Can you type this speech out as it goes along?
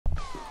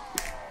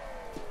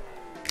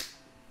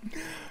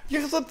よ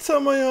うこそ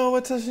よ、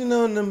私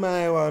の名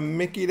前は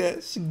ミキ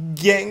です。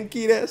元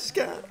気です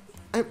か?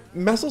 And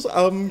MAZZEL's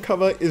album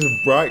cover is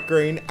bright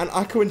green, and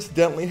I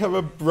coincidentally have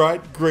a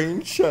bright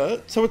green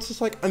shirt, so it's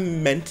just like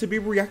I'm meant to be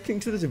reacting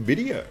to this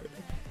video.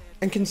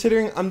 And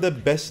considering I'm the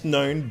best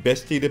known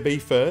bestie to be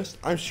first,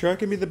 I'm sure I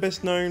can be the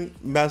best known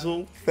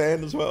MAZZEL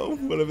fan as well,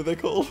 whatever they're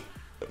called.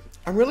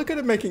 I'm really good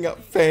at making up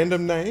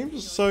fandom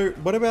names, so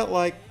what about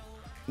like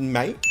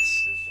mates?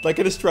 Like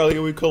in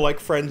Australia we call like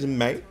friends and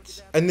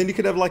mates, and then you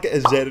could have like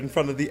a Z in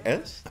front of the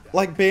S.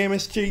 Like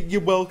BMSG, you're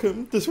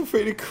welcome, just feel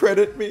free to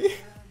credit me.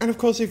 And of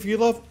course, if you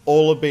love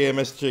all of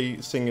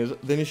BMSG singers,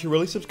 then you should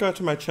really subscribe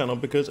to my channel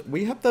because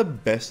we have the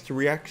best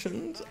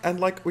reactions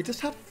and like we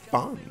just have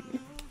fun.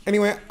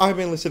 Anyway, I've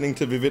been listening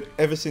to Vivid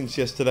ever since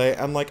yesterday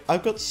and like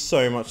I've got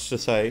so much to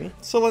say.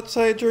 So let's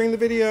say it during the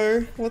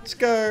video. Let's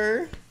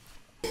go.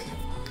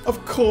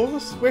 Of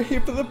course, we're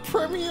here for the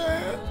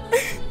premiere.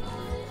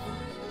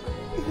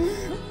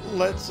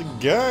 Let's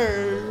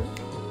go.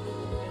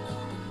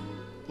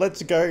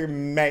 Let's go,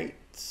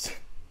 mates.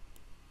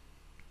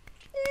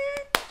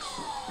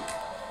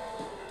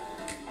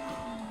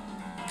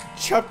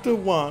 Chapter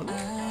 1.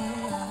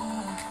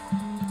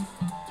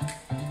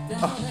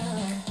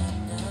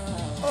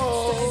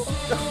 Oh.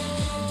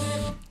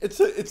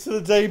 It's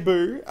the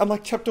debut. And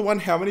like chapter 1,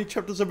 how many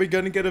chapters are we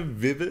going to get of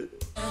Vivid?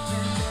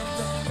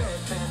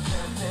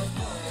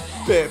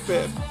 Bip,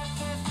 bip.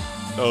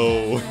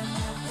 Oh.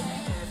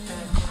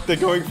 They're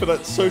going for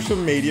that social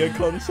media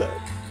concept.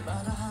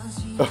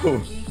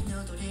 Oh.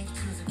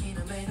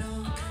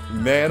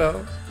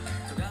 Meta.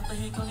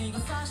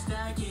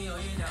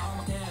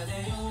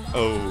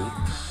 Oh.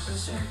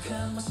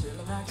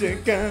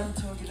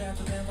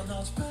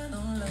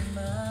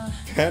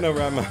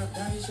 Panorama.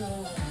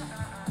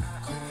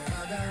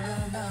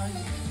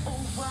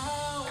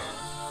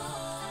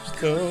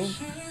 So,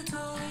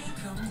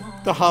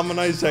 the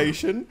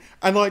harmonization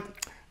and like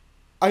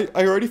I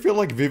already feel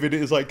like Vivid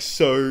is like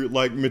so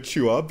like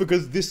mature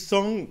because this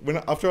song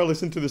after I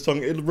listen to the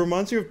song it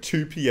reminds me of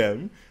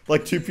 2PM,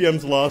 like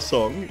 2PM's last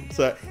song. It's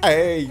like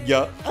hey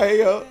ya,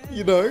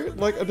 you know,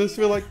 like I just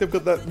feel like they've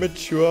got that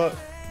mature,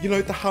 you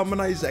know, the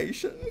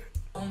harmonization.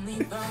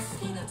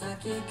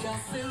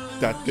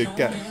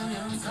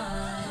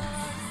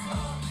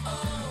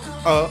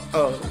 Oh.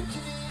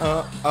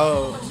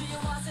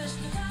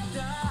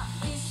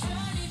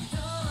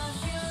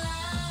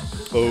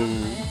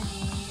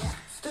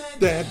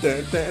 Again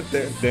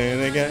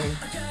and again.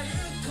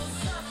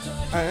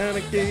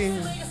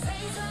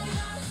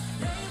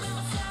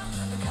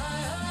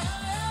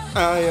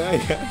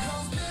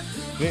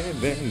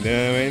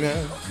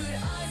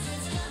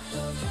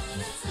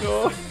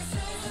 Oh.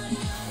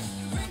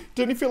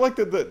 Don't you feel like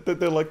that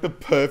they're like the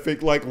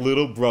perfect like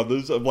little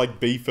brothers of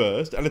like Be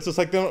First, and it's just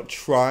like they're not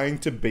trying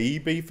to be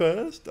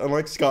First, and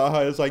like Sky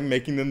High is like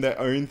making them their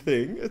own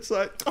thing. It's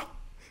like oh,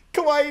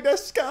 kawaii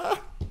desu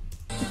ka?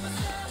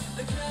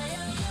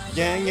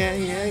 Yeah.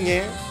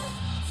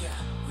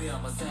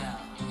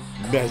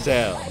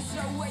 MAZZEL.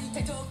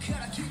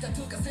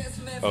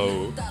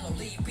 Oh.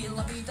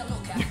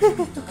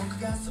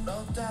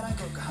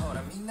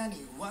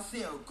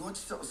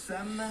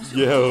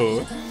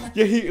 Yo.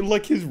 Yeah,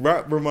 his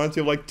rap reminds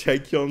me of like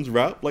Taekhyon's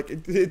rap. Like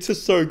it's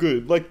just so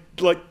good. Like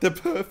they're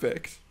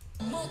perfect.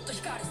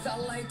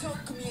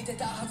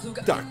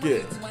 Duck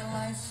it.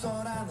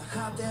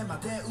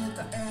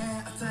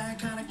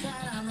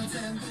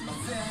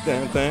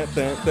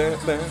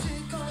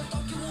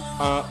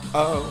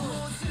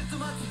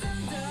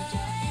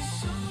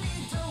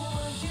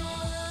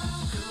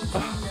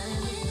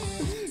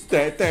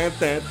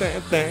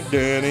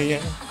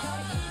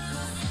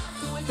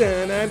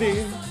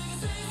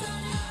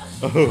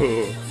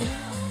 Oh.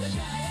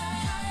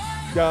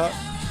 Yeah.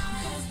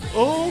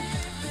 Oh.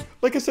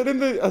 Like I said in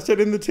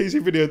the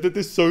teaser video that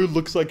this so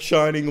looks like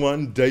Shining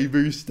One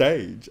debut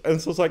stage, and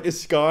so it's like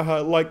is Sky High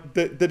like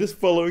they're just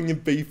following in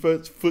Be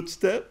First's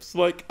footsteps,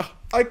 like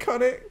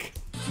iconic.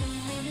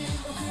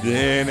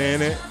 Yeah.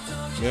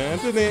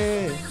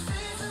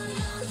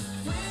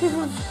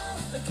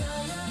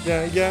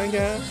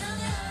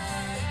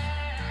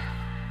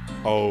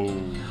 Oh.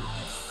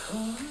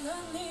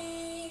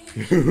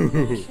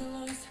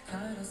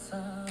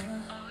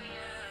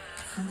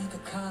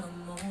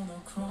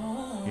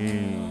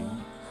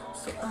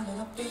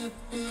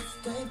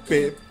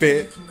 Bip.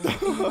 Bip.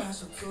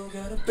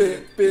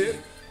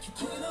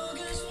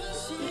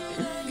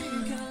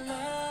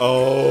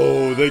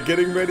 Oh, they're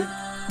getting ready.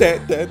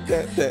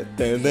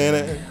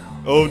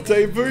 Oh,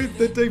 debut,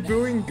 they're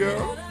debuting,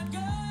 girl.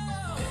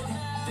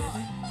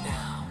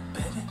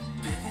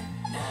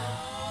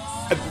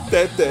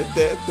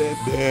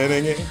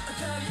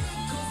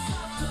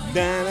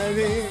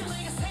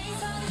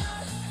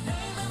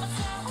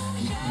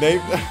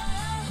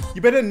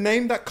 You better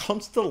name that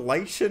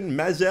constellation,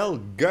 MAZZEL,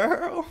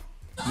 girl.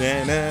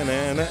 Na.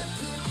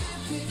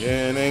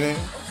 Yeah.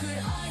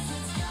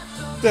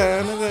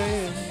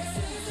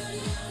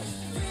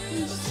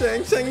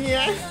 Sing,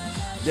 yeah.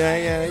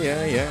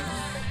 Yeah.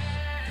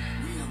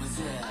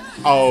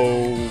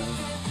 Oh.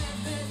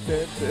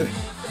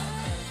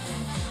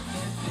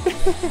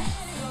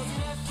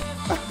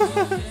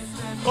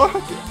 Oh,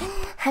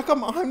 how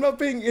come I'm not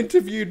being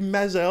interviewed,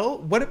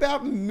 MAZZEL? What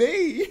about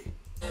me?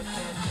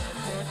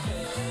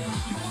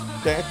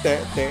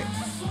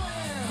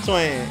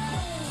 Swing.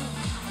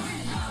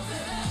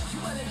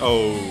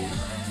 Oh.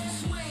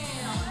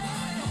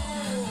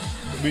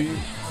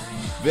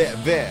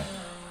 There.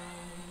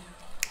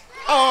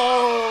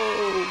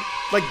 Oh!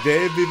 Like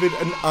they're vivid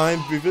and I'm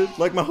vivid.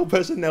 Like my whole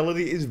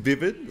personality is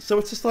vivid. So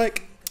it's just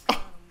like,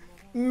 oh,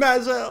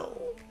 MAZZEL.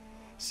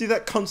 See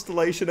that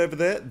constellation over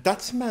there?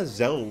 That's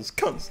MAZZEL's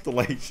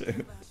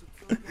constellation.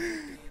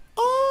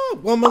 Oh,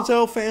 well,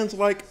 MAZZEL fans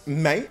like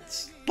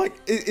mates. Like,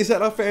 is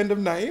that our fandom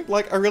name?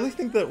 Like, I really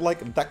think that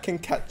like that can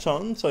catch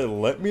on. So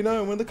let me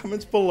know in the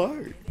comments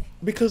below.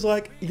 Because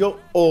like, you're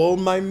all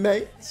my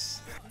mates.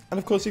 And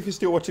of course, if you're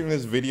still watching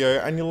this video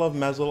and you love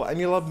MAZZEL and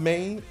you love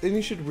me, then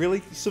you should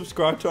really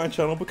subscribe to our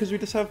channel because we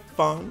just have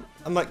fun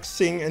and like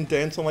sing and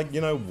dance and like, you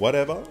know,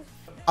 whatever.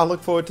 I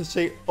look forward to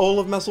see all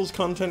of MAZZEL's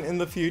content in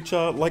the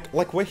future. Like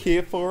we're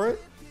here for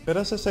it. But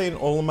as I say in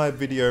all of my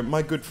video,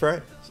 my good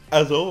friends,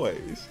 as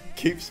always,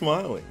 keep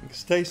smiling,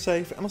 stay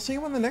safe, and I'll see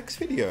you on the next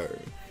video.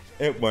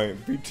 It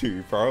won't be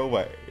too far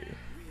away.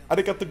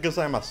 Arigatou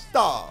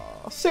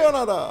gozaimashita.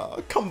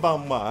 Sayonara.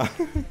 Konbanwa.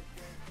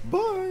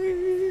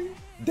 Bye.